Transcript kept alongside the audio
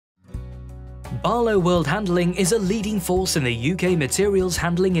Barloworld Handling is a leading force in the UK materials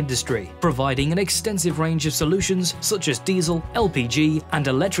handling industry, providing an extensive range of solutions such as diesel, LPG and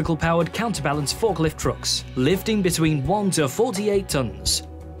electrical-powered counterbalance forklift trucks, lifting between 1 to 48 tons.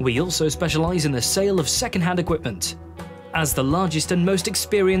 We also specialise in the sale of second-hand equipment. As the largest and most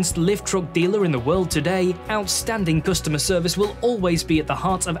experienced lift truck dealer in the world today, outstanding customer service will always be at the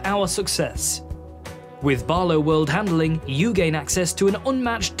heart of our success. With Barloworld Handling, you gain access to an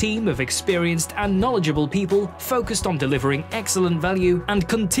unmatched team of experienced and knowledgeable people focused on delivering excellent value and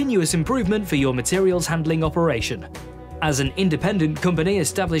continuous improvement for your materials handling operation. As an independent company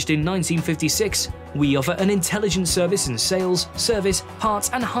established in 1956, we offer an intelligent service in sales, service,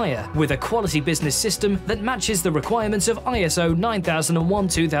 parts and hire with a quality business system that matches the requirements of ISO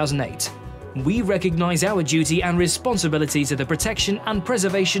 9001-2008. We recognise our duty and responsibility to the protection and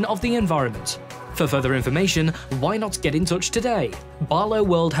preservation of the environment. For further information, why not get in touch today?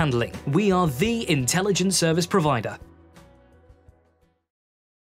 Barloworld Handling. We are the intelligent service provider.